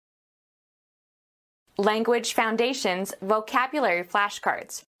Language Foundations Vocabulary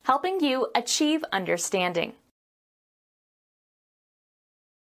Flashcards, helping you achieve understanding.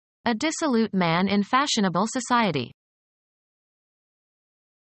 A dissolute man in fashionable society.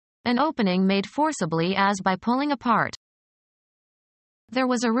 An opening made forcibly as by pulling apart. There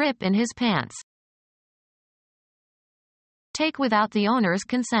was a rip in his pants. Take without the owner's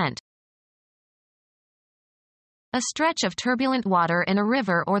consent. A stretch of turbulent water in a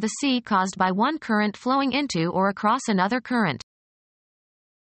river or the sea caused by one current flowing into or across another current.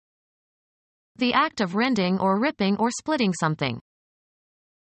 The act of rending or ripping or splitting something.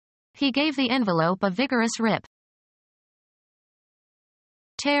 He gave the envelope a vigorous rip.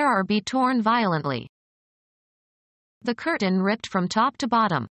 Tear or be torn violently. The curtain ripped from top to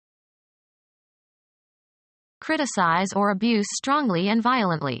bottom. Criticize or abuse strongly and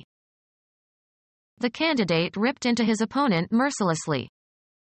violently. The candidate ripped into his opponent mercilessly.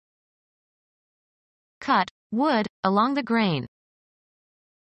 Cut, wood, along the grain.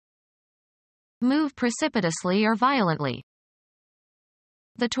 Move precipitously or violently.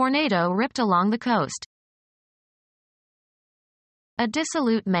 The tornado ripped along the coast. A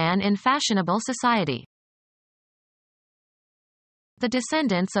dissolute man in fashionable society. The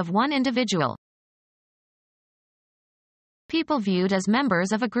descendants of one individual. People viewed as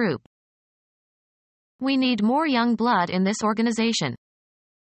members of a group. We need more young blood in this organization.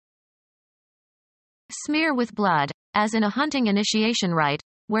 Smear with blood, as in a hunting initiation rite,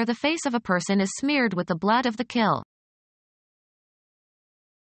 where the face of a person is smeared with the blood of the kill.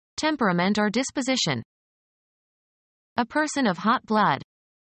 Temperament or disposition. A person of hot blood.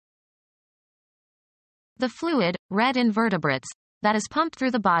 The fluid, red invertebrates, that is pumped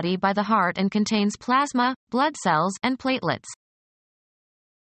through the body by the heart and contains plasma, blood cells, and platelets.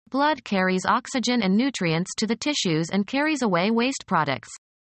 Blood carries oxygen and nutrients to the tissues and carries away waste products.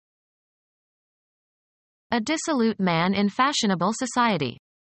 A dissolute man in fashionable society.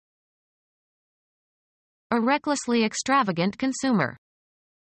 A recklessly extravagant consumer.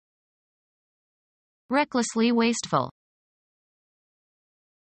 Recklessly wasteful.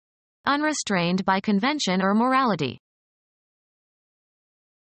 Unrestrained by convention or morality.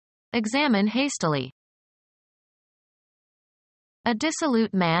 Examine hastily. A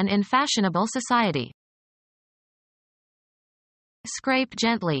dissolute man in fashionable society. Scrape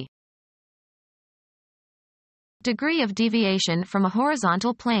gently. Degree of deviation from a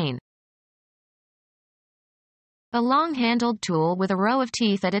horizontal plane. A long-handled tool with a row of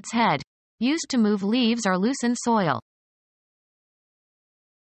teeth at its head, used to move leaves or loosen soil.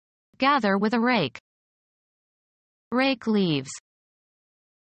 Gather with a rake. Rake leaves.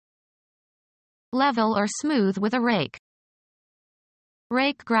 Level or smooth with a rake.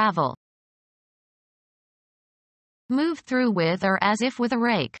 Rake gravel. Move through with or as if with a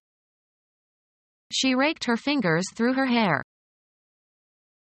rake. She raked her fingers through her hair.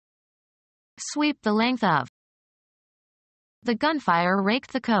 Sweep the length of. The gunfire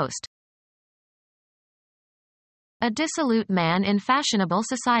raked the coast. A dissolute man in fashionable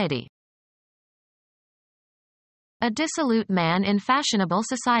society. A dissolute man in fashionable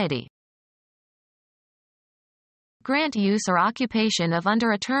society. Grant use or occupation of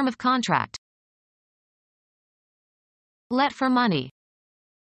under a term of contract. Let for money.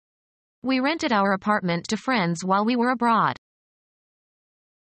 We rented our apartment to friends while we were abroad.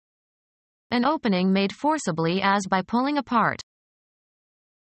 An opening made forcibly as by pulling apart.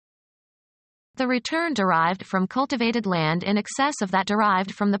 The return derived from cultivated land in excess of that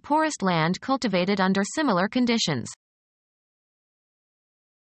derived from the poorest land cultivated under similar conditions.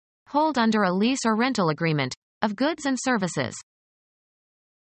 Hold under a lease or rental agreement, of goods and services.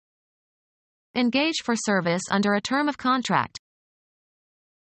 Engage for service under a term of contract.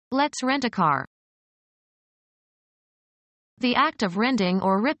 Let's rent a car. The act of rending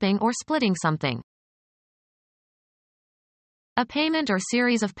or ripping or splitting something. A payment or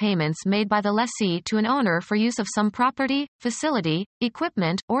series of payments made by the lessee to an owner for use of some property, facility,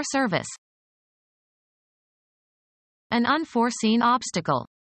 equipment, or service. An unforeseen obstacle.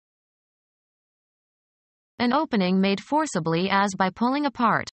 An opening made forcibly as by pulling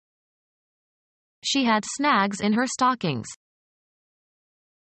apart. She had snags in her stockings.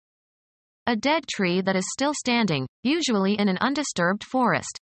 A dead tree that is still standing, usually in an undisturbed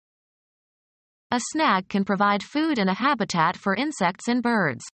forest. A snag can provide food and a habitat for insects and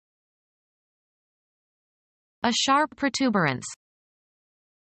birds. A sharp protuberance.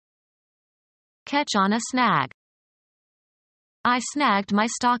 Catch on a snag. I snagged my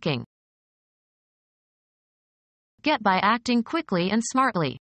stocking. Get by acting quickly and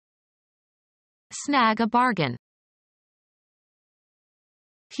smartly. Snag a bargain.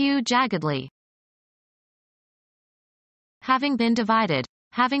 Hew jaggedly. having been divided,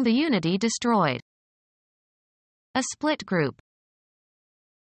 having the unity destroyed. A split group.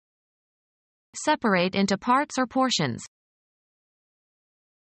 Separate into parts or portions.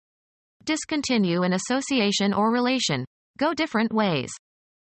 Discontinue an association or relation. Go different ways.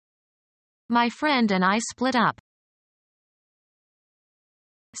 My friend and I split up.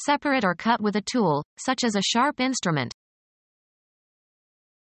 Separate or cut with a tool, such as a sharp instrument.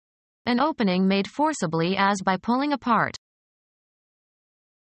 An opening made forcibly as by pulling apart.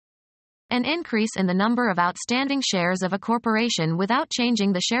 An increase in the number of outstanding shares of a corporation without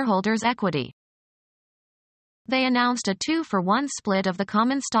changing the shareholders' equity. They announced a 2-for-1 split of the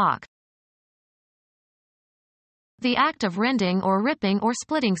common stock. The act of rending or ripping or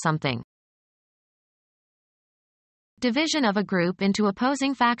splitting something. Division of a group into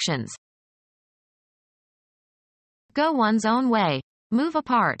opposing factions. Go one's own way. Move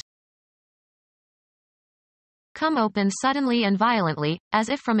apart. Come open suddenly and violently, as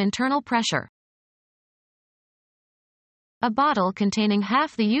if from internal pressure. A bottle containing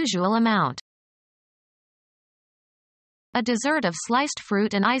half the usual amount. A dessert of sliced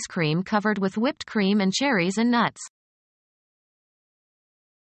fruit and ice cream covered with whipped cream and cherries and nuts.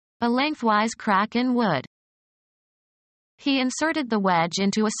 A lengthwise crack in wood. He inserted the wedge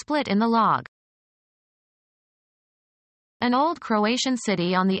into a split in the log. An old Croatian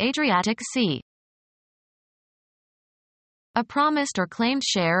city on the Adriatic Sea. A promised or claimed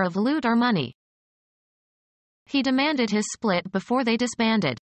share of loot or money. He demanded his split before they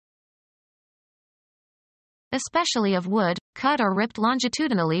disbanded. Especially of wood, cut or ripped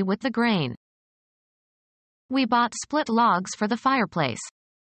longitudinally with the grain. We bought split logs for the fireplace.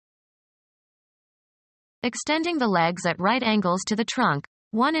 Extending the legs at right angles to the trunk,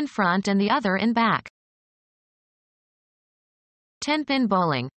 one in front and the other in back. 10-pin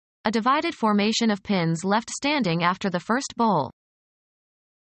bowling. A divided formation of pins left standing after the first bowl.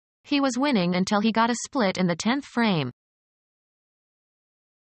 He was winning until he got a split in the 10th frame.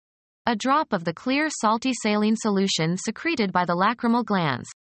 A drop of the clear salty saline solution secreted by the lacrimal glands.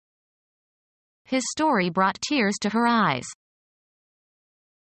 His story brought tears to her eyes.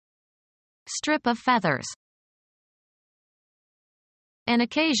 Strip of feathers. An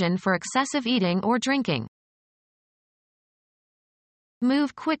occasion for excessive eating or drinking.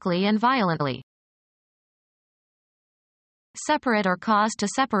 Move quickly and violently. Separate or cause to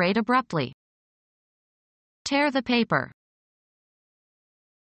separate abruptly. Tear the paper.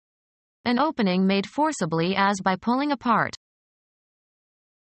 An opening made forcibly as by pulling apart.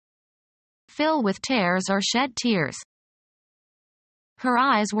 Fill with tears or shed tears. Her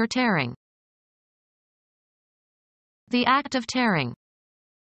eyes were tearing. The act of tearing.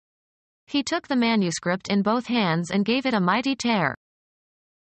 He took the manuscript in both hands and gave it a mighty tear.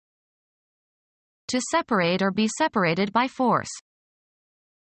 To separate or be separated by force.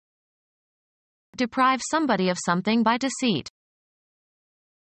 Deprive somebody of something by deceit.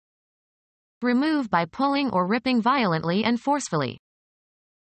 Remove by pulling or ripping violently and forcefully.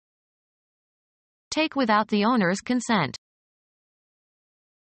 Take without the owner's consent.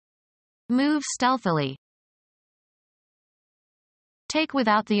 Move stealthily. Take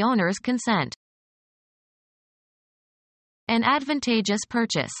without the owner's consent. An advantageous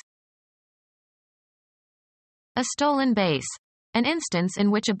purchase. A stolen base. An instance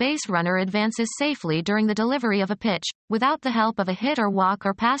in which a base runner advances safely during the delivery of a pitch, without the help of a hit or walk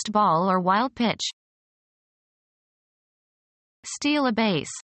or passed ball or wild pitch. Steal a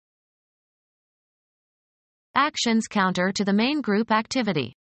base. Actions counter to the main group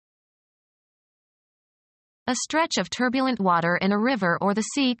activity. A stretch of turbulent water in a river or the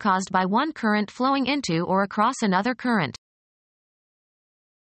sea caused by one current flowing into or across another current.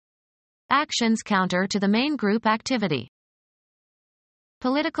 Actions counter to the main group activity.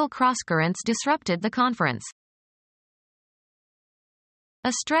 Political crosscurrents disrupted the conference.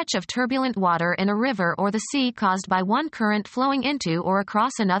 A stretch of turbulent water in a river or the sea caused by one current flowing into or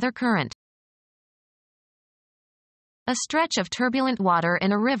across another current. A stretch of turbulent water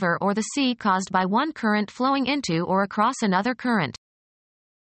in a river or the sea caused by one current flowing into or across another current.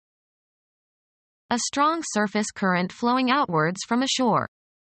 A strong surface current flowing outwards from a shore.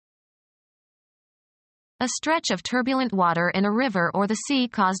 A stretch of turbulent water in a river or the sea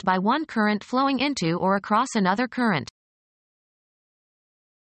caused by one current flowing into or across another current.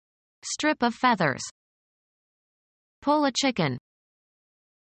 Strip of feathers. Pull a chicken.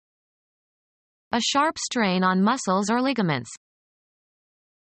 A sharp strain on muscles or ligaments.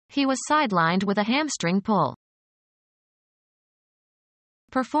 He was sidelined with a hamstring pull.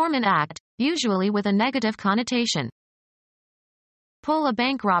 Perform an act, usually with a negative connotation. Pull a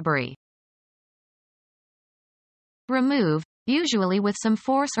bank robbery. Remove, usually with some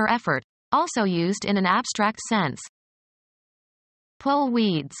force or effort, also used in an abstract sense. Pull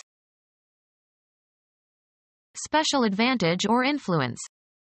weeds. Special advantage or influence.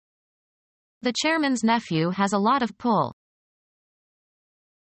 The chairman's nephew has a lot of pull.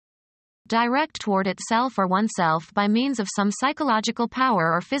 Direct toward itself or oneself by means of some psychological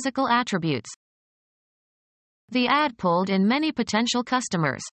power or physical attributes. The ad pulled in many potential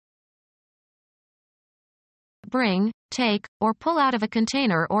customers. Bring, take, or pull out of a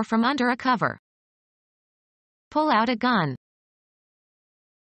container or from under a cover. Pull out a gun.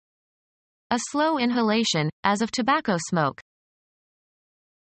 A slow inhalation, as of tobacco smoke.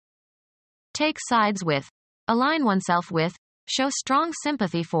 Take sides with. Align oneself with. Show strong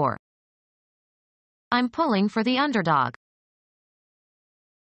sympathy for. I'm pulling for the underdog.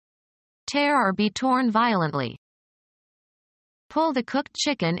 Tear or be torn violently. Pull the cooked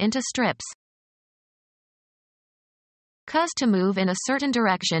chicken into strips. Cause to move in a certain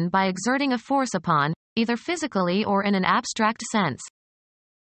direction by exerting a force upon, either physically or in an abstract sense.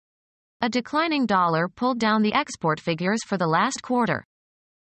 A declining dollar pulled down the export figures for the last quarter.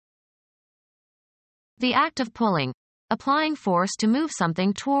 The act of pulling. Applying force to move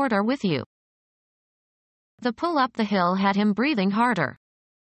something toward or with you. The pull up the hill had him breathing harder.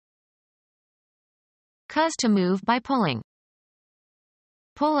 Cause to move by pulling.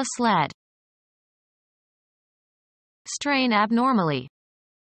 Pull a sled. Strain abnormally.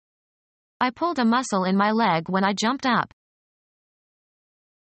 I pulled a muscle in my leg when I jumped up.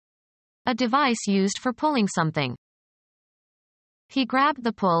 A device used for pulling something. He grabbed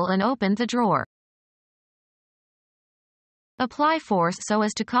the pull and opened the drawer. Apply force so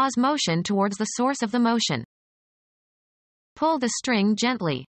as to cause motion towards the source of the motion. Pull the string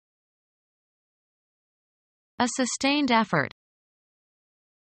gently. A sustained effort.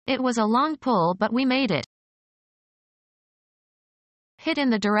 It was a long pull but we made it. Hit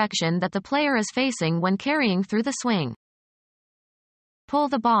in the direction that the player is facing when carrying through the swing. Pull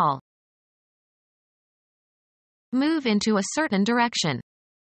the ball. Move into a certain direction.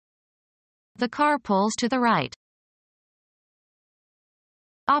 The car pulls to the right.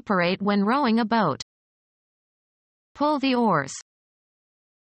 Operate when rowing a boat. Pull the oars.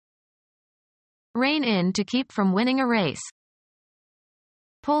 Rein in to keep from winning a race.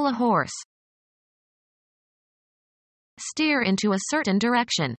 Pull a horse. Steer into a certain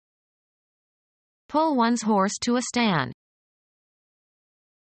direction. Pull one's horse to a stand.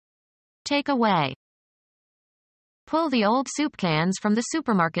 Take away. Pull the old soup cans from the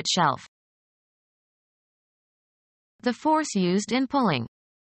supermarket shelf. The force used in pulling.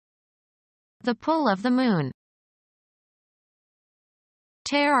 The pull of the moon.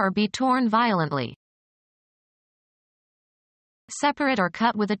 Tear or be torn violently. Separate or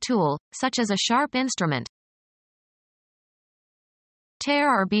cut with a tool, such as a sharp instrument.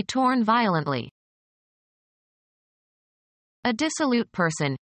 Tear or be torn violently. A dissolute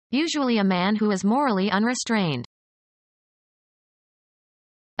person, usually a man who is morally unrestrained.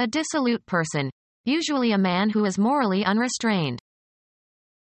 A dissolute person, usually a man who is morally unrestrained.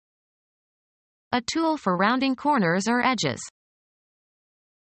 A tool for rounding corners or edges.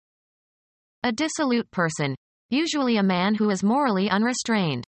 A dissolute person, usually a man who is morally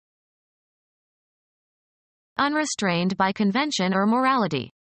unrestrained. Unrestrained by convention or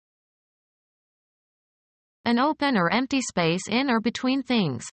morality. An open or empty space in or between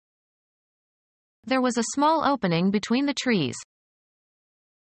things. There was a small opening between the trees.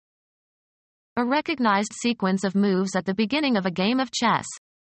 A recognized sequence of moves at the beginning of a game of chess.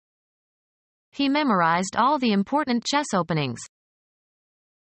 He memorized all the important chess openings.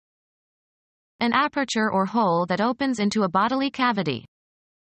 An aperture or hole that opens into a bodily cavity.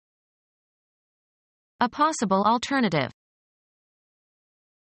 A possible alternative.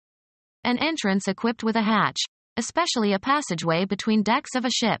 An entrance equipped with a hatch, especially a passageway between decks of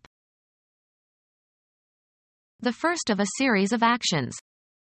a ship. The first of a series of actions.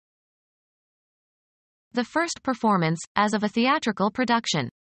 The first performance, as of a theatrical production.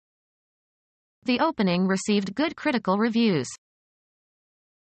 The opening received good critical reviews.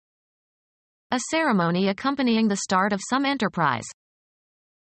 A ceremony accompanying the start of some enterprise.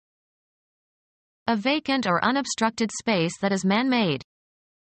 A vacant or unobstructed space that is man-made.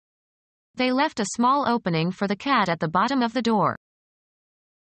 They left a small opening for the cat at the bottom of the door.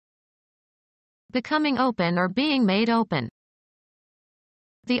 Becoming open or being made open.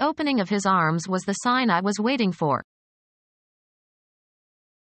 The opening of his arms was the sign I was waiting for.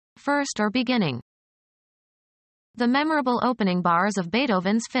 First or beginning. The memorable opening bars of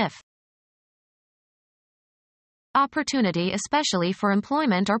Beethoven's Fifth. Opportunity especially for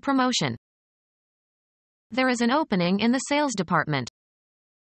employment or promotion. There is an opening in the sales department.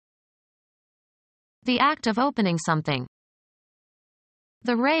 The act of opening something.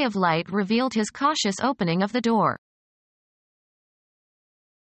 The ray of light revealed his cautious opening of the door.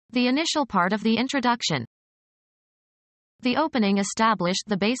 The initial part of the introduction. The opening established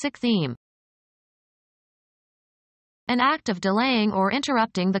the basic theme. An act of delaying or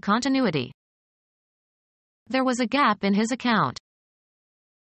interrupting the continuity. There was a gap in his account.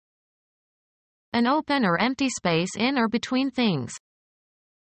 An open or empty space in or between things.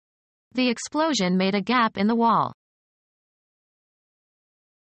 The explosion made a gap in the wall.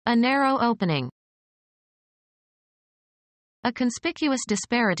 A narrow opening. A conspicuous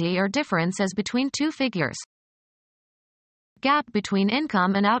disparity or difference as between two figures. Gap between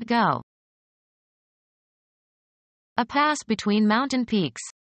income and outgo. A pass between mountain peaks.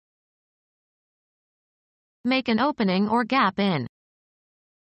 Make an opening or gap in.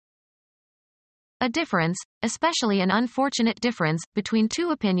 A difference, especially an unfortunate difference, between two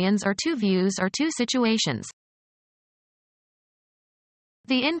opinions or two views or two situations.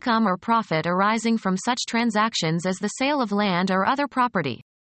 The income or profit arising from such transactions as the sale of land or other property.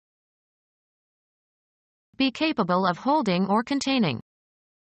 Be capable of holding or containing.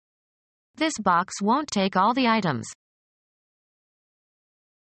 This box won't take all the items.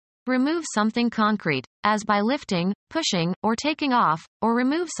 Remove something concrete, as by lifting, pushing, or taking off, or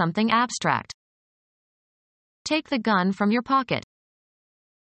remove something abstract. Take the gun from your pocket.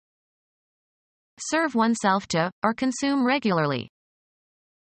 Serve oneself to, or consume regularly.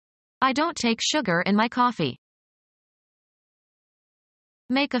 I don't take sugar in my coffee.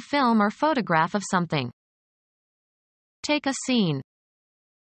 Make a film or photograph of something. Take a scene.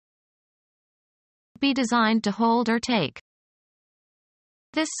 Be designed to hold or take.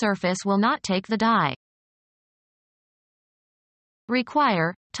 This surface will not take the die.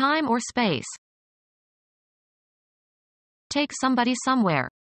 Require, time or space. Take somebody somewhere.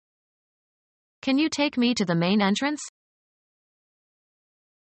 Can you take me to the main entrance?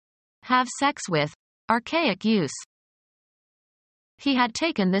 Have sex with. Archaic use. He had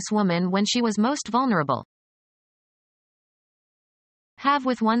taken this woman when she was most vulnerable. Have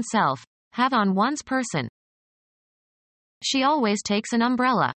with oneself. Have on one's person. She always takes an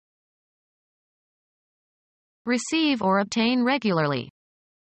umbrella. Receive or obtain regularly.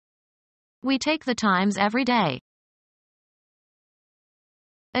 We take the Times every day.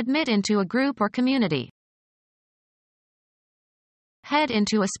 Admit into a group or community. Head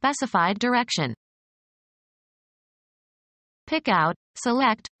into a specified direction. Pick out,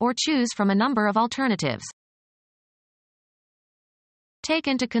 select, or choose from a number of alternatives. Take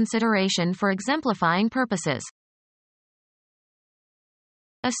into consideration for exemplifying purposes.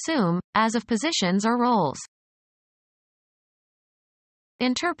 Assume, as of positions or roles.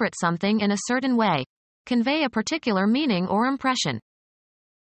 Interpret something in a certain way. Convey a particular meaning or impression.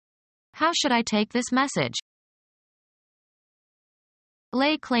 How should I take this message?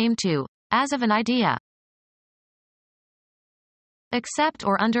 Lay claim to, as of an idea. Accept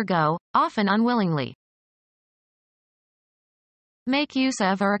or undergo, often unwillingly. Make use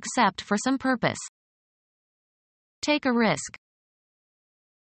of or accept for some purpose. Take a risk.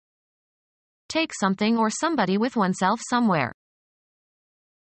 Take something or somebody with oneself somewhere.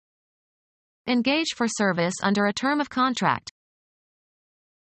 Engage for service under a term of contract.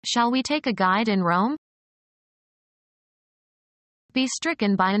 Shall we take a guide in Rome? Be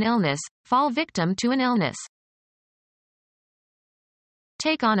stricken by an illness, fall victim to an illness.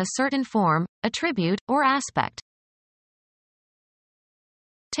 Take on a certain form, attribute, or aspect.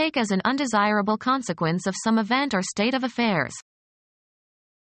 Take as an undesirable consequence of some event or state of affairs.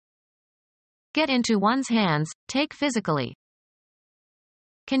 Get into one's hands, take physically.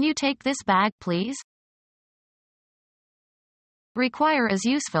 Can you take this bag, please? Require as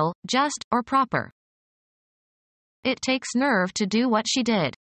useful, just, or proper. It takes nerve to do what she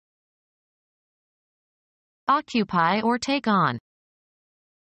did. Occupy or take on.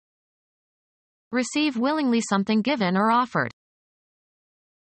 Receive willingly something given or offered.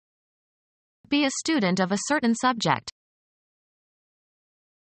 Be a student of a certain subject.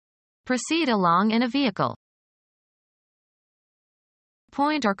 Proceed along in a vehicle.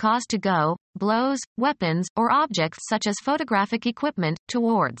 Point or cause to go, blows, weapons, or objects such as photographic equipment,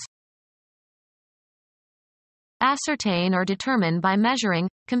 towards. Ascertain or determine by measuring,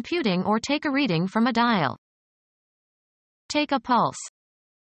 computing or take a reading from a dial. Take a pulse.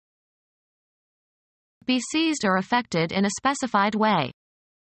 Be seized or affected in a specified way.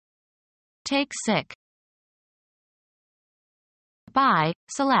 Take sick. Buy,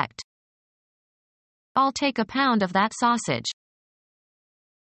 select. I'll take a pound of that sausage.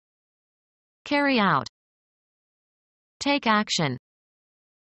 Carry out. Take action.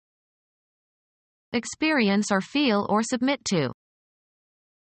 Experience or feel or submit to.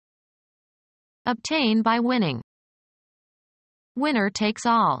 Obtain by winning. Winner takes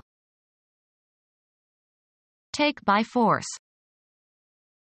all. Take by force.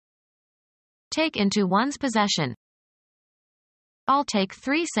 Take into one's possession. I'll take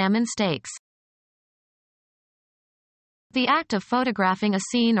 3 salmon steaks. The act of photographing a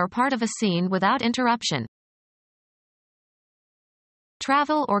scene or part of a scene without interruption.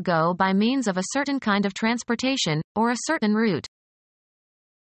 Travel or go by means of a certain kind of transportation, or a certain route.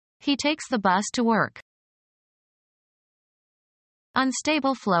 He takes the bus to work.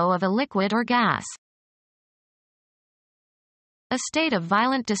 Unstable flow of a liquid or gas. A state of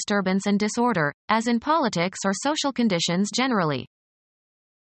violent disturbance and disorder, as in politics or social conditions generally.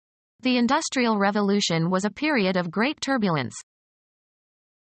 The Industrial Revolution was a period of great turbulence.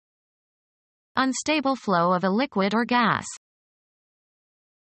 Unstable flow of a liquid or gas.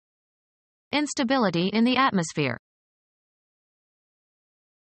 Instability in the atmosphere.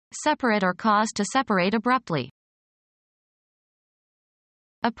 Separate or cause to separate abruptly.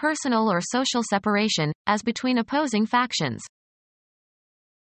 A personal or social separation, as between opposing factions.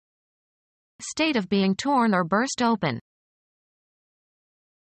 State of being torn or burst open.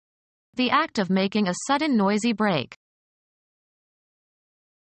 The act of making a sudden noisy break.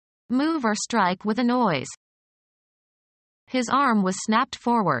 Move or strike with a noise. His arm was snapped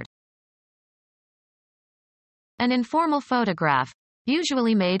forward. An informal photograph,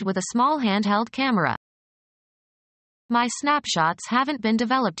 usually made with a small handheld camera. My snapshots haven't been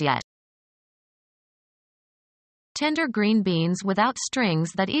developed yet. Tender green beans without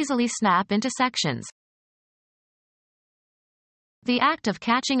strings that easily snap into sections. The act of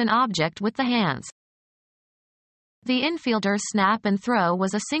catching an object with the hands. The infielder's snap and throw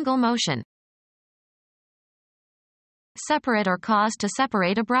was a single motion. Separate or cause to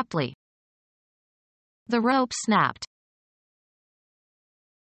separate abruptly. The rope snapped.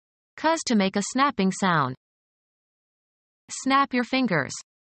 Cause to make a snapping sound. Snap your fingers.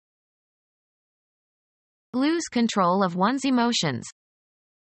 Lose control of one's emotions.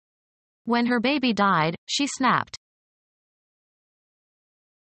 When her baby died, she snapped.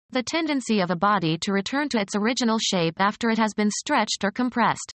 The tendency of a body to return to its original shape after it has been stretched or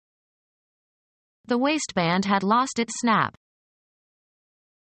compressed. The waistband had lost its snap.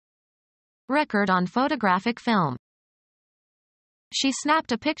 Record on photographic film. She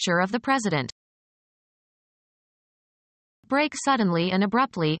snapped a picture of the president. Break suddenly and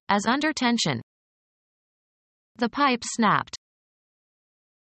abruptly, as under tension. The pipe snapped.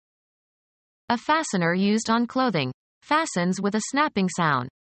 A fastener used on clothing fastens with a snapping sound.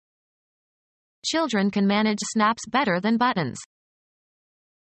 Children can manage snaps better than buttons.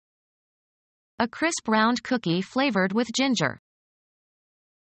 A crisp round cookie flavored with ginger.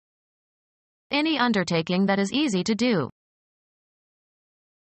 Any undertaking that is easy to do.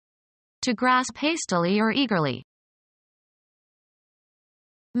 To grasp hastily or eagerly.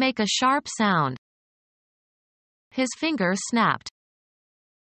 Make a sharp sound. His fingers snapped.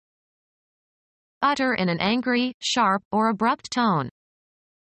 Utter in an angry, sharp, or abrupt tone.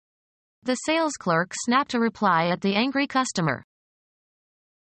 The sales clerk snapped a reply at the angry customer.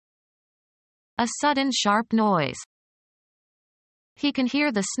 A sudden sharp noise. He can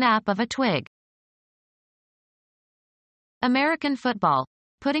hear the snap of a twig. American football.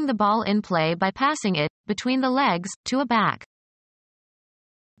 Putting the ball in play by passing it, between the legs, to a back.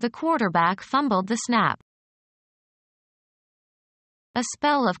 The quarterback fumbled the snap. A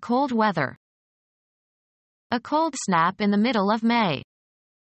spell of cold weather. A cold snap in the middle of May.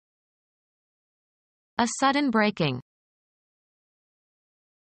 A sudden breaking.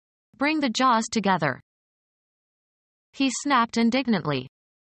 Bring the jaws together. He snapped indignantly.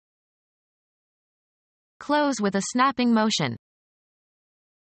 Close with a snapping motion.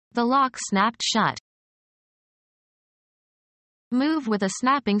 The lock snapped shut. Move with a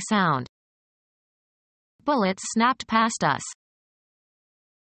snapping sound. Bullets snapped past us.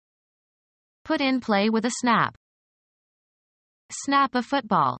 Put in play with a snap. Snap a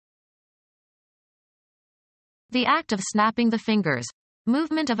football. The act of snapping the fingers.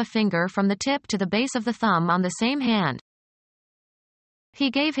 Movement of a finger from the tip to the base of the thumb on the same hand. He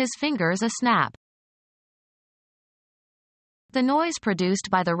gave his fingers a snap. The noise produced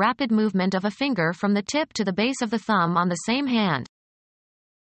by the rapid movement of a finger from the tip to the base of the thumb on the same hand.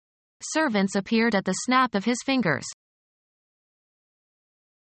 Servants appeared at the snap of his fingers.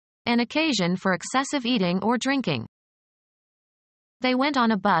 An occasion for excessive eating or drinking. They went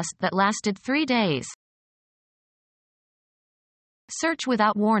on a bust that lasted 3 days. Search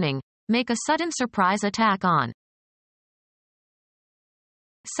without warning. Make a sudden surprise attack on.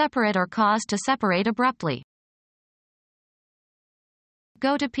 Separate or cause to separate abruptly.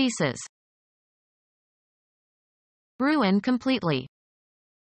 Go to pieces. Ruin completely.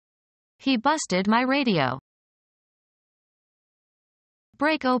 He busted my radio.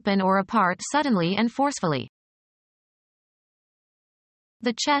 Break open or apart suddenly and forcefully.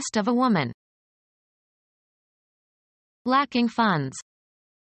 The chest of a woman. Lacking funds.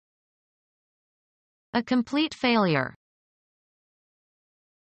 A complete failure.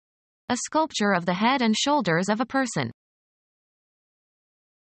 A sculpture of the head and shoulders of a person.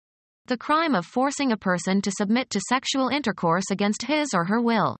 The crime of forcing a person to submit to sexual intercourse against his or her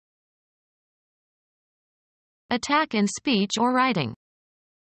will. Attack in speech or writing.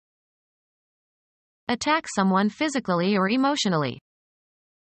 Attack someone physically or emotionally.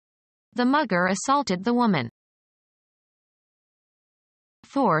 The mugger assaulted the woman.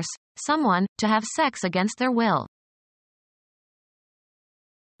 Force someone to have sex against their will.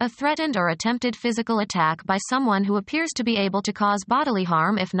 A threatened or attempted physical attack by someone who appears to be able to cause bodily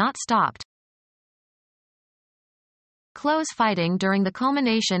harm if not stopped. Close fighting during the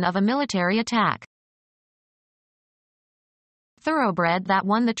culmination of a military attack. Thoroughbred that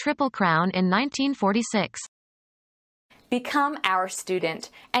won the Triple Crown in 1946. Become our student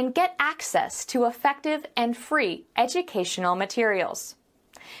and get access to effective and free educational materials.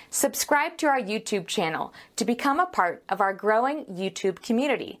 Subscribe to our YouTube channel to become a part of our growing YouTube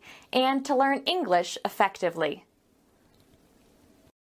community and to learn English effectively.